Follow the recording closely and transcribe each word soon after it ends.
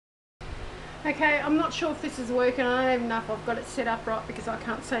Okay, I'm not sure if this is working. I don't even know if I've got it set up right because I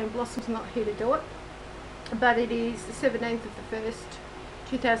can't see, and Blossom's not here to do it. But it is the 17th of the 1st,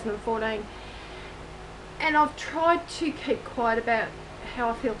 2014. And I've tried to keep quiet about how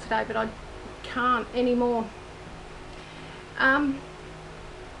I feel today, but I can't anymore.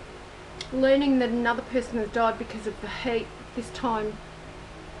 Learning that another person has died because of the heat this time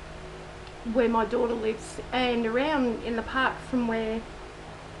where my daughter lives, and around in the park from where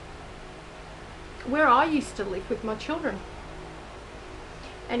I used to live with my children.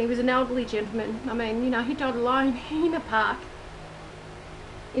 And he was an elderly gentleman. I mean, you know, he died alone in a park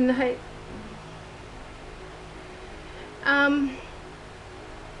in the heat. Now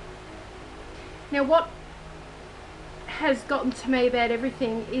what has gotten to me about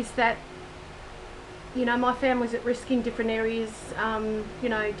everything is that, you know, my family's at risk in different areas, you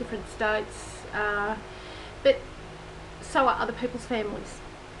know, different states, but so are other people's families.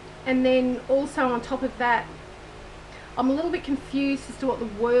 And then also on top of that, I'm a little bit confused as to what the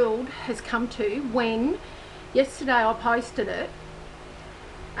world has come to when yesterday I posted it.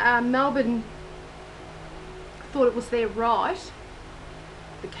 Melbourne thought it was their right,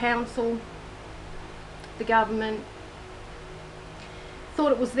 the council, the government,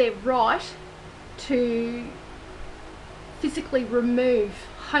 thought it was their right to physically remove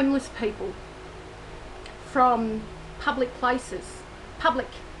homeless people from public places.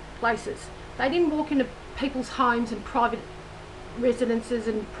 They didn't walk into people's homes and private residences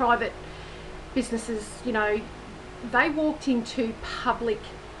and private businesses, you know. They walked into public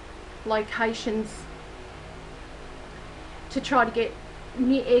locations to try to get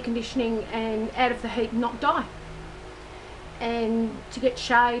near air conditioning and out of the heat and not die, and to get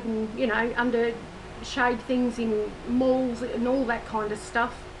shade and, you know, under shade things in malls and all that kind of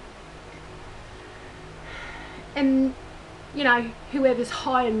stuff. And, you know, whoever's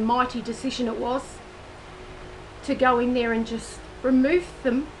high and mighty decision it was to go in there and just remove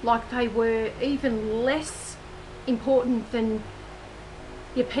them like they were even less important than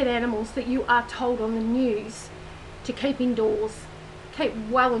your pet animals that you are told on the news to keep indoors, keep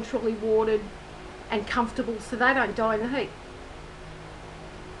well and truly watered and comfortable so they don't die in the heat.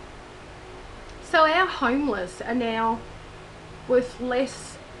 So our homeless are now worth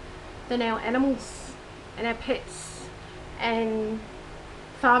less than our animals and our pets and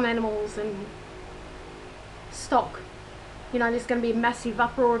farm animals and stock. You know, there's going to be a massive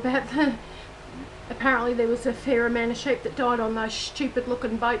uproar about the... Apparently there was a fair amount of sheep that died on those stupid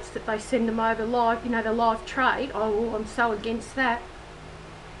looking boats that they send them over live, you know, the live trade. Oh, I'm so against that.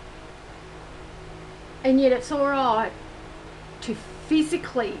 And yet it's alright to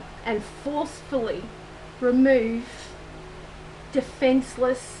physically and forcefully remove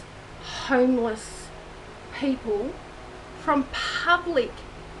defenceless, homeless people from public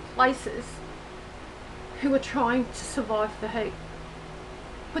places who are trying to survive the heat,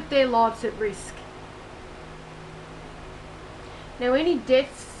 put their lives at risk. Now, any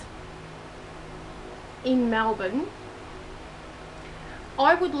deaths in Melbourne,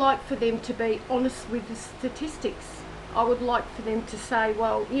 I would like for them to be honest with the statistics. I would like for them to say,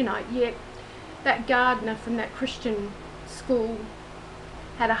 well, you know, yeah, that gardener from that Christian school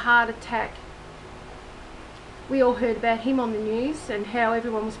had a heart attack. We all heard about him on the news and how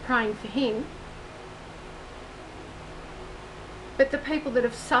everyone was praying for him. But the people that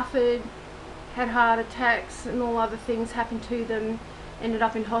have suffered, had heart attacks and all other things happened to them, ended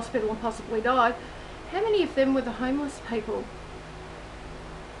up in hospital and possibly died, how many of them were the homeless people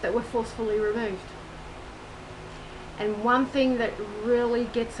that were forcefully removed? And one thing that really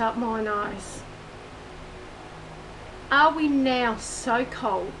gets up my nose, are we now so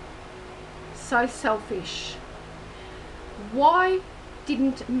cold, so selfish? Why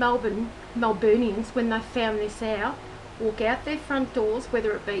didn't Melburnians, when they found this out, walk out their front doors,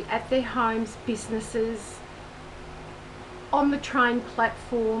 whether it be at their homes, businesses, on the train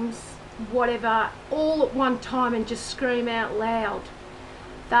platforms, whatever, all at one time and just scream out loud,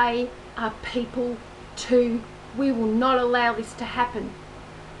 they are people too. We will not allow this to happen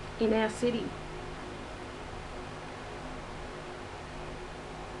in our city.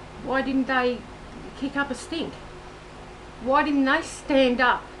 Why didn't they kick up a stink? Why didn't they stand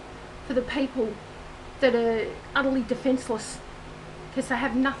up for the people that are utterly defenceless because they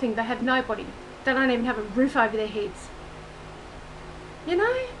have nothing, they have nobody, they don't even have a roof over their heads? You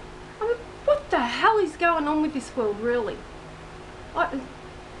know, I mean, what the hell is going on with this world, really?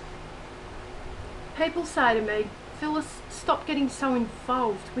 People say to me, Phyllis, stop getting so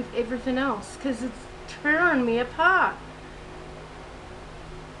involved with everything else because it's tearing me apart.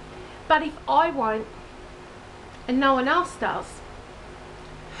 But if I won't and no one else does,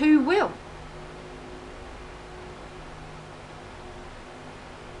 who will?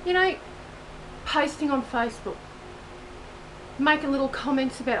 You know, posting on Facebook, making little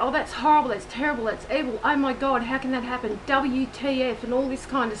comments about, oh, that's horrible, that's terrible, that's evil, oh my God, how can that happen, WTF, and all this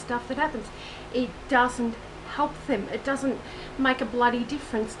kind of stuff that happens. It doesn't help them. It doesn't make a bloody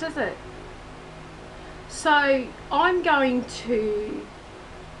difference, does it? So I'm going to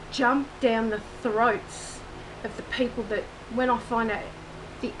jump down the throats of the people that, when I find out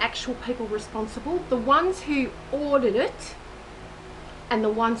the actual people responsible, the ones who ordered it and the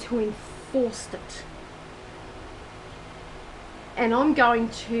ones who enforced it. And I'm going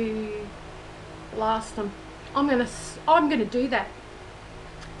to blast them. I'm going to do that.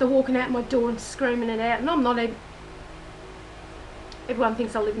 They're walking out my door and screaming it out, and I'm not even... Everyone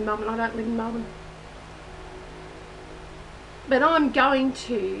thinks I live in Melbourne. I don't live in Melbourne. But I'm going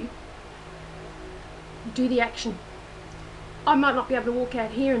to do the action. I might not be able to walk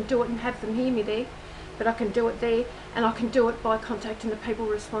out here and do it and have them hear me there, but I can do it there, and I can do it by contacting the people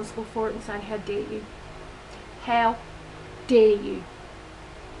responsible for it and saying, how dare you? How dare you?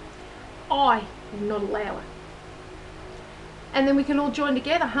 I will not allow it. And then we can all join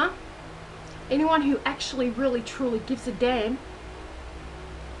together, huh? Anyone who actually really truly gives a damn,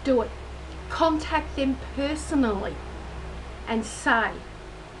 do it. Contact them personally and say,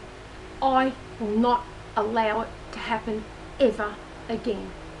 I will not allow it to happen ever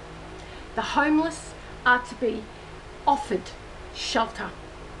again. The homeless are to be offered shelter.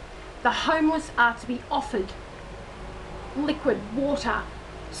 The homeless are to be offered liquid, water,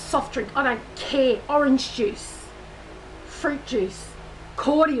 soft drink, I don't care, orange juice, fruit juice,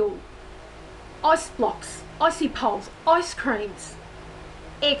 cordial, ice blocks, icy poles, ice creams,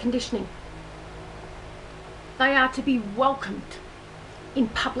 air conditioning. They are to be welcomed in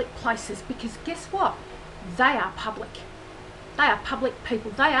public places, because guess what? They are public. They are public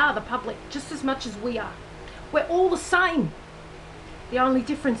people. They are the public just as much as we are. We're all the same. The only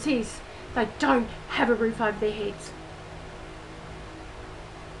difference is they don't have a roof over their heads.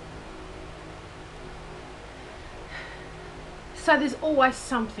 So there's always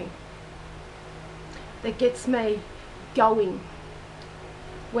something that gets me going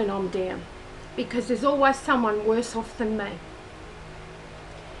when I'm down, because there's always someone worse off than me.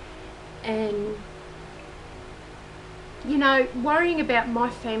 And you know, worrying about my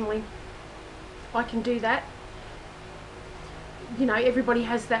family, I can do that. You know, everybody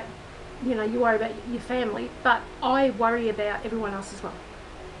has that, you know, you worry about your family, but I worry about everyone else as well.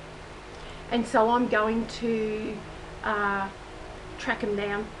 And so I'm going to track them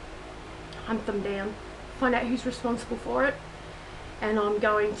down, hunt them down, find out who's responsible for it, and I'm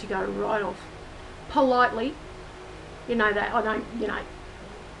going to go right off. Politely, you know, that I don't, you know,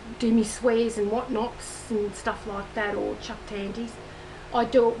 do me swears and whatnots and stuff like that, or chuck tandies. I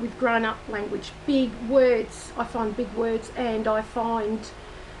do it with grown-up language, big words. I find big words, and I find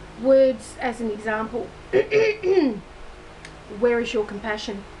words as an example. Where is your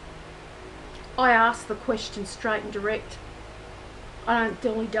compassion? I ask the question straight and direct. I don't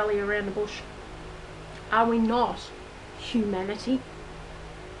dilly-dally around the bush. Are we not humanity?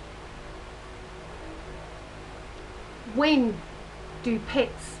 When do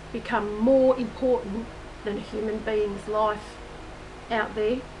pets become more important than a human being's life out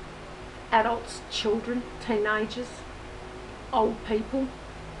there? Adults, children, teenagers, old people.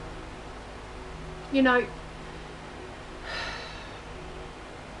 You know,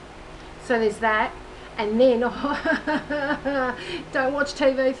 so there's that. And then, don't watch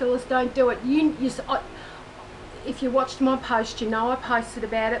TV, Phyllis, don't do it. If you watched my post, you know I posted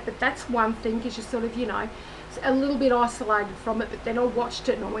about it, but that's one thing, because you're sort of, you know, a little bit isolated from it. But then I watched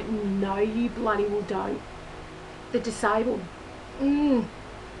it and I went, no, you bloody well don't. The disabled. Did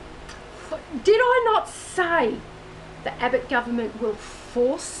I not say the Abbott government will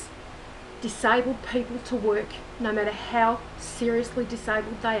force disabled people to work no matter how seriously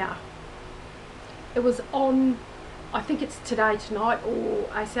disabled they are? It was on, I think it's today, tonight, or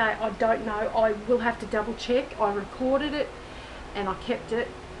I say, I don't know. I will have to double check. I recorded it and I kept it.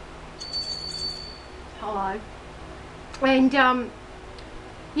 Hello. And,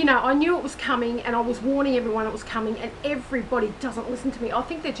 you know, I knew it was coming, and I was warning everyone it was coming, and everybody doesn't listen to me. I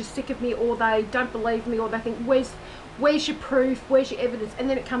think they're just sick of me, or they don't believe me, or they think, where's your proof, where's your evidence? And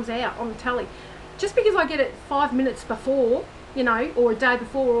then it comes out on the telly. Just because I get it 5 minutes before, you know, or a day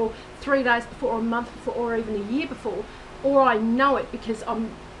before, or 3 days before, or a month before, or even a year before, or I know it because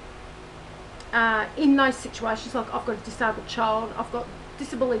I'm in those situations. Like, I've got a disabled child, I've got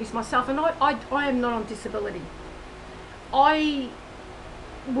disabilities myself, and I am not on disability. I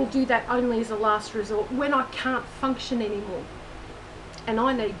will do that only as a last resort when I can't function anymore and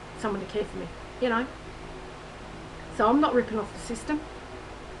I need someone to care for me, you know. So I'm not ripping off the system.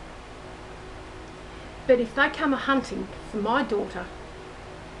 But if they come a hunting for my daughter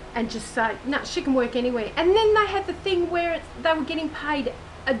and just say, no, she can work anywhere. And then they had the thing where they were getting paid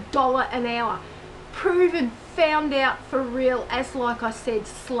 $1 an hour. Proven, found out for real, as like I said,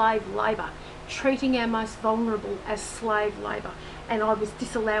 slave labour. Treating our most vulnerable as slave labour. And I was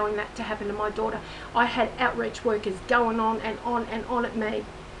disallowing that to happen to my daughter. I had outreach workers going on and on and on at me,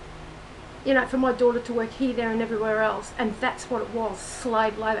 you know, for my daughter to work here, there and everywhere else. And that's what it was,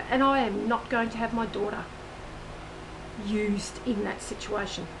 slave labour. And I am not going to have my daughter used in that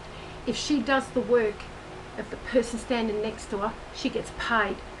situation. If she does the work of the person standing next to her, she gets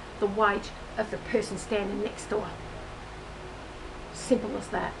paid the wage of the person standing next to her. Simple as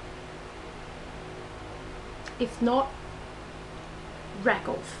that. If not, rack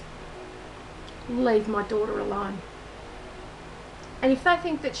off. Leave my daughter alone. And if they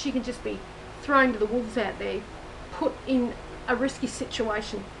think that she can just be thrown to the wolves out there, put in a risky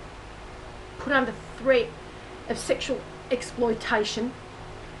situation, put under threat of sexual exploitation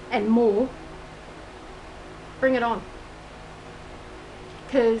and more, bring it on.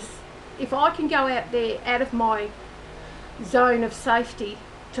 Because if I can go out there out of my zone of safety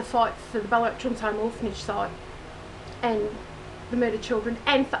to fight for the Ballarat Children's Home Orphanage site and the murdered children,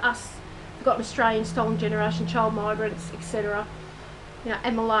 and for us, forgotten Australians, stolen generation, child migrants, etc., you know,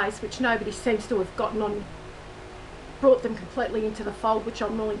 and Malays, which nobody seems to have gotten on, brought them completely into the fold, which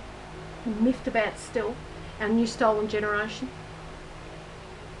I'm really miffed about still, our new stolen generation.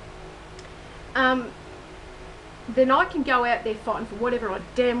 Then I can go out there fighting for whatever I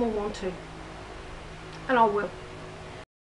damn well want to, and I will.